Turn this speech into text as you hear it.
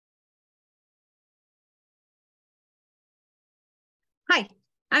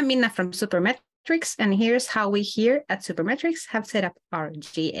I'm Minna from Supermetrics, and here's how we here at Supermetrics have set up our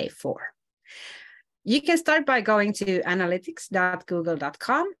GA4. You can start by going to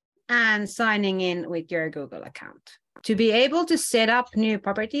analytics.google.com and signing in with your Google account. To be able to set up new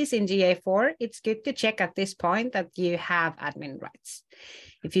properties in GA4, it's good to check at this point that you have admin rights.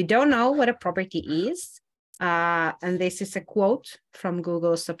 If you don't know what a property is, and this is a quote from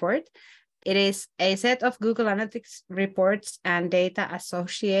Google support, it is a set of Google Analytics reports and data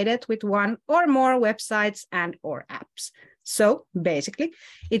associated with one or more websites and or apps. So basically,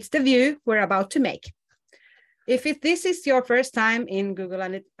 it's the view we're about to make. If this is your first time in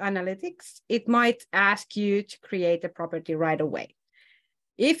Google Analytics, it might ask you to create a property right away.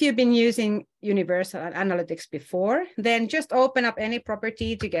 If you've been using Universal Analytics before, then just open up any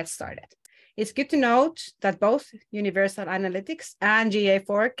property to get started. It's good to note that both Universal Analytics and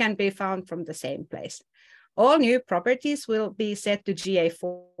GA4 can be found from the same place. All new properties will be set to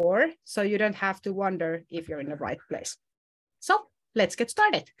GA4, so you don't have to wonder if you're in the right place. So let's get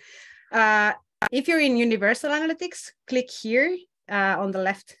started. If you're in Universal Analytics, click here on the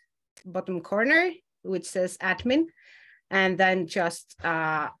left bottom corner, which says admin, and then just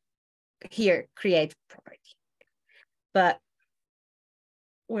here, create property. But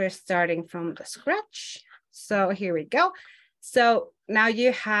we're starting from the scratch. So here we go. So now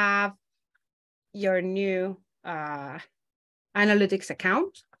you have your new analytics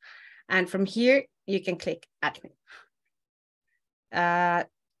account. And from here, you can click admin.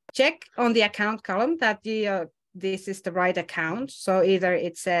 Check on the account column that this is the right account. So either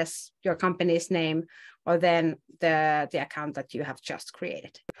it says your company's name or then the account that you have just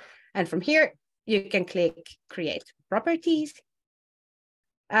created. And from here, you can click create properties.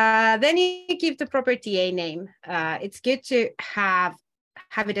 Then you give the property a name. It's good to have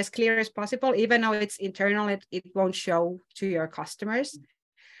it as clear as possible. Even though it's internal, it won't show to your customers.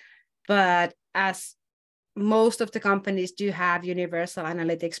 But as most of the companies do have Universal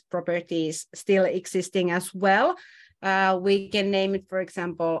Analytics properties still existing as well, we can name it, for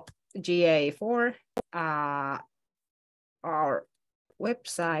example, GA4, our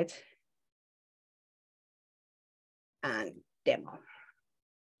website, and demo.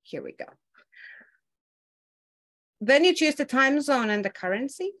 Here we go. Then you choose the time zone and the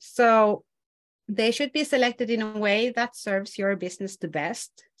currency. So they should be selected in a way that serves your business the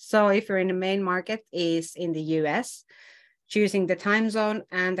best. So if you're in the main market is in the US, choosing the time zone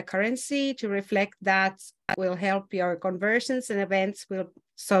and the currency to reflect that will help your conversions and events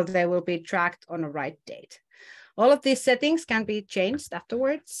so they will be tracked on the right date. All of these settings can be changed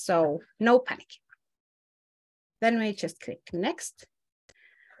afterwards, so no panic. Then we just click next.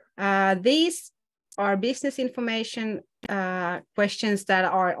 These are business information questions that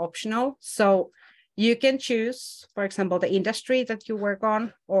are optional. So you can choose, for example, the industry that you work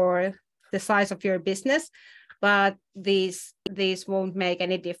on or the size of your business, but these won't make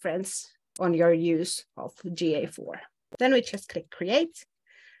any difference on your use of GA4. Then we just click create,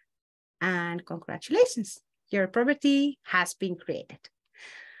 and congratulations, your property has been created.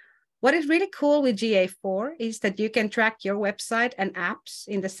 What is really cool with GA4 is that you can track your website and apps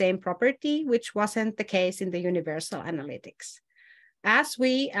in the same property, which wasn't the case in the Universal Analytics. As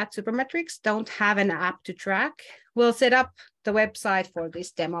we at Supermetrics don't have an app to track, we'll set up the website for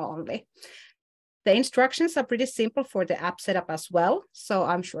this demo only. The instructions are pretty simple for the app setup as well, so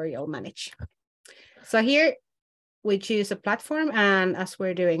I'm sure you'll manage. So here we choose a platform, and as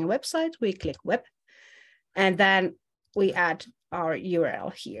we're doing a website, we click web, and then we add our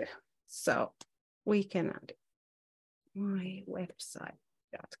URL here. So we can add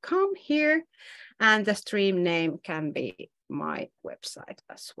mywebsite.com here, and the stream name can be my website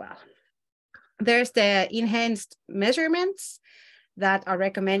as well. There's the enhanced measurements that are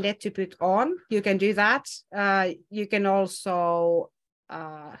recommended to put on. You can do that. You can also,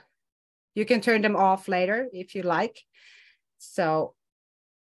 you can turn them off later if you like. So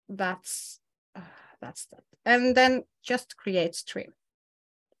that's that. And then just create stream.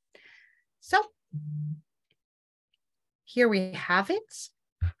 So here we have it,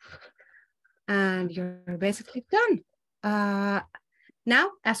 and you're basically done.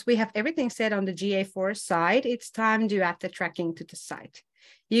 Now, as we have everything set on the GA4 side, it's time to add the tracking to the site.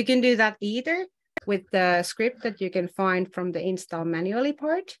 You can do that either with the script that you can find from the install manually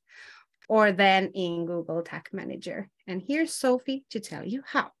part, or then in Google Tag Manager. And here's Sofie to tell you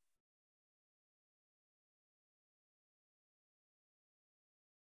how.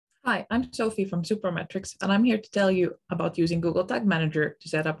 Hi, I'm Sofie from Supermetrics, and I'm here to tell you about using Google Tag Manager to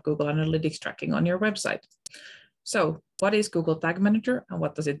set up Google Analytics tracking on your website. So, what is Google Tag Manager and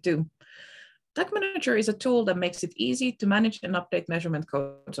what does it do? Tag Manager is a tool that makes it easy to manage and update measurement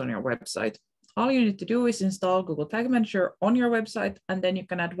codes on your website. All you need to do is install Google Tag Manager on your website, and then you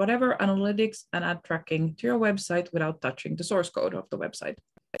can add whatever analytics and ad tracking to your website without touching the source code of the website.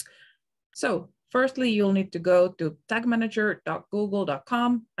 So firstly, you'll need to go to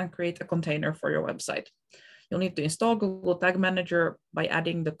tagmanager.google.com and create a container for your website. You'll need to install Google Tag Manager by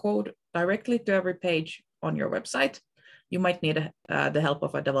adding the code directly to every page on your website. You might need the help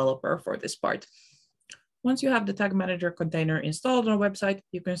of a developer for this part. Once you have the Tag Manager container installed on a website,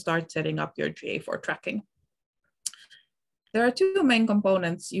 you can start setting up your GA4 tracking. There are two main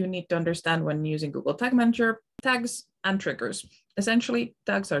components you need to understand when using Google Tag Manager: tags and triggers. Essentially,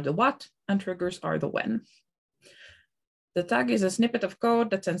 tags are the what and triggers are the when. The tag is a snippet of code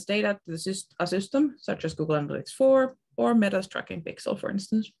that sends data to a system, such as Google Analytics 4 or Meta's tracking pixel, for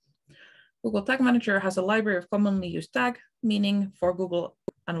instance. Google Tag Manager has a library of commonly used tag, meaning for Google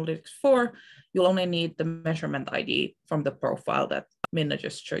Analytics 4, you'll only need the measurement ID from the profile that Minna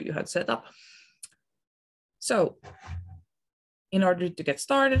just showed you how to set up. So in order to get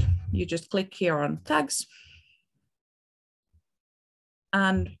started, you just click here on tags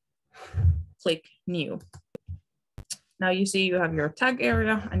and click new. Now you see you have your tag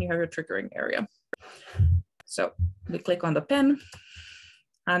area and you have your triggering area. So we click on the pen.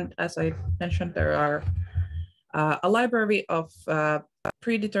 And as I mentioned, there are a library of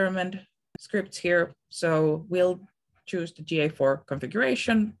predetermined scripts here. So we'll choose the GA4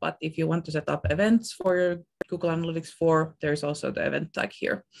 configuration, but if you want to set up events for your Google Analytics 4, there's also the event tag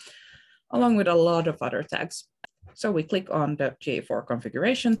here, along with a lot of other tags. So we click on the GA4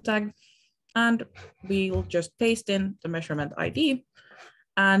 configuration tag, and we'll just paste in the measurement ID,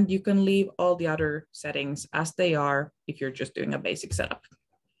 and you can leave all the other settings as they are if you're just doing a basic setup.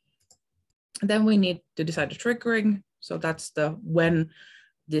 Then we need to decide the triggering. So that's the when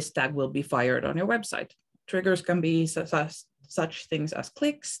this tag will be fired on your website. Triggers can be such things as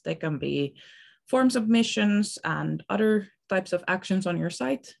clicks. They can be form submissions and other types of actions on your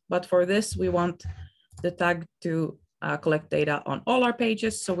site. But for this, we want the tag to collect data on all our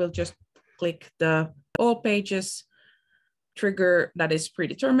pages. So we'll just click the all pages trigger that is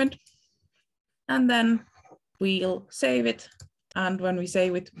predetermined. And then we'll save it. And when we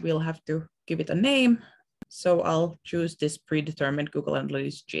save it, we'll have to give it a name. So I'll choose this predetermined Google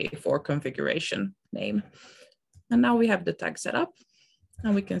Analytics GA4 configuration name. And now we have the tag set up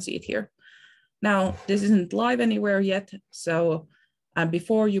and we can see it here. Now, this isn't live anywhere yet. So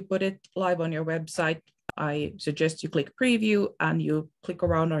before you put it live on your website, I suggest you click preview and you click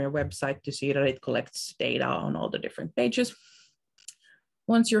around on your website to see that it collects data on all the different pages.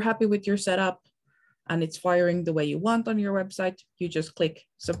 Once you're happy with your setup and it's firing the way you want on your website, you just click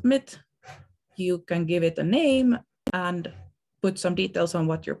submit. You can give it a name and put some details on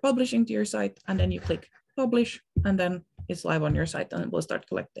what you're publishing to your site, and then you click publish, and then it's live on your site and it will start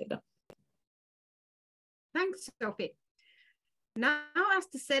collect data. Thanks, Sofie. Now, as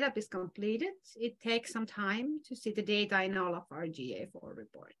the setup is completed, it takes some time to see the data in all of our GA4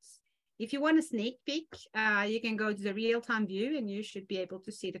 reports. If you want a sneak peek, you can go to the real-time view and you should be able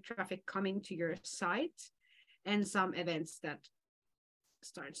to see the traffic coming to your site and some events that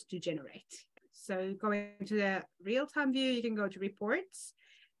starts to generate. So going to the real-time view, you can go to reports,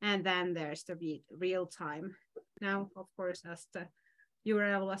 and then there's the real-time. Now, of course, as the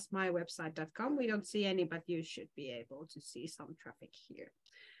URL as mywebsite.com, we don't see any, but you should be able to see some traffic here.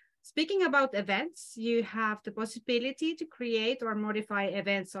 Speaking about events, you have the possibility to create or modify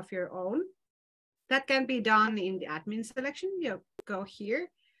events of your own. That can be done in the admin selection. You go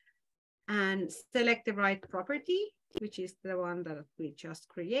here and select the right property, which is the one that we just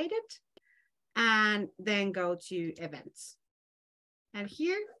created, and then go to events. And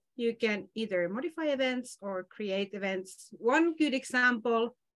here you can either modify events or create events. One good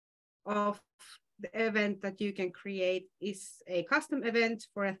example of the event that you can create is a custom event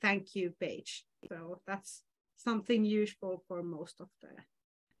for a thank you page. So that's something useful for most of the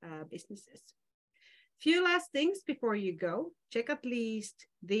businesses. Few last things before you go. Check at least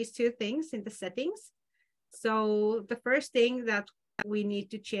these two things in the settings. So the first thing that we need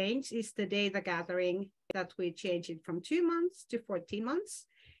to change is the data gathering, that we change it from 2 months to 14 months.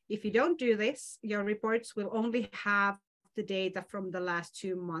 If you don't do this, your reports will only have the data from the last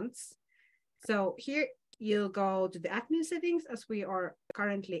 2 months. So here you'll go to the admin settings as we are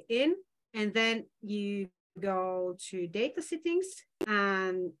currently in, and then you go to data settings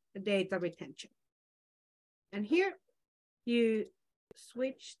and data retention. And here you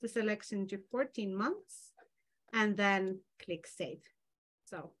switch the selection to 14 months and then click save.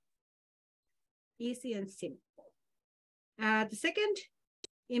 So easy and simple. The second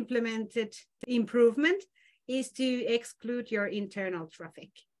implemented improvement is to exclude your internal traffic.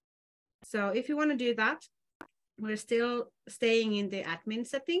 So if you want to do that, we're still staying in the admin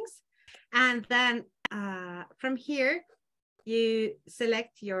settings. And then from here, you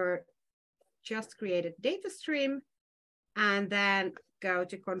select your just created data stream and then go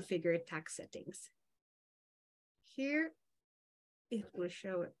to configure tag settings. Here, it will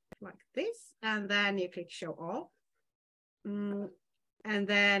show it like this. And then you click show all. And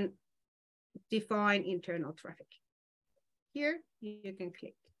then define internal traffic. Here, you can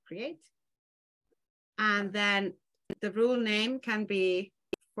click create. And then the rule name can be,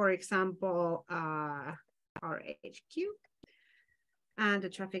 for example, RHQ. And the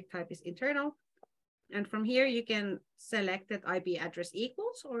traffic type is internal. And from here, you can select that IP address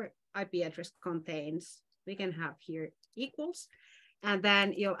equals or IP address contains. We can have here equals. And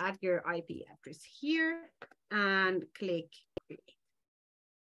then you'll add your IP address here and click create.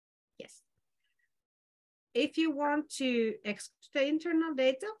 Yes. If you want to exclude the internal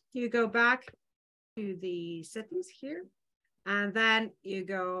data, you go back to the settings here, and then you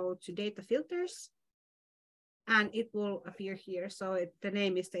go to data filters, and it will appear here. So the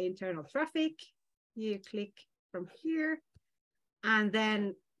name is the internal traffic. You click from here, and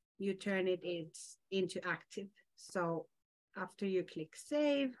then you turn it into active. So after you click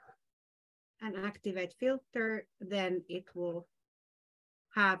save and activate filter, then it will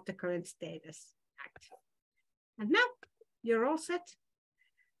have the current status active. And now you're all set.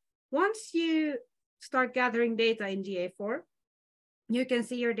 Once you start gathering data in GA4, you can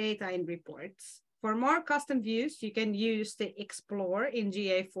see your data in reports. For more custom views, you can use the Explore in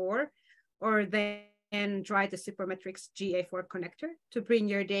GA4, or then try the Supermetrics GA4 connector to bring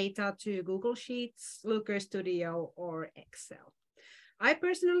your data to Google Sheets, Looker Studio, or Excel. I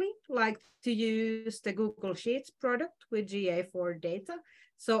personally like to use the Google Sheets product with GA4 data,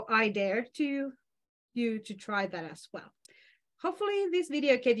 so I dare you to try that as well. Hopefully this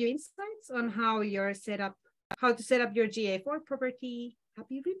video gave you insights on how to set up your GA4 property.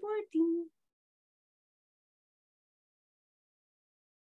 Happy reporting.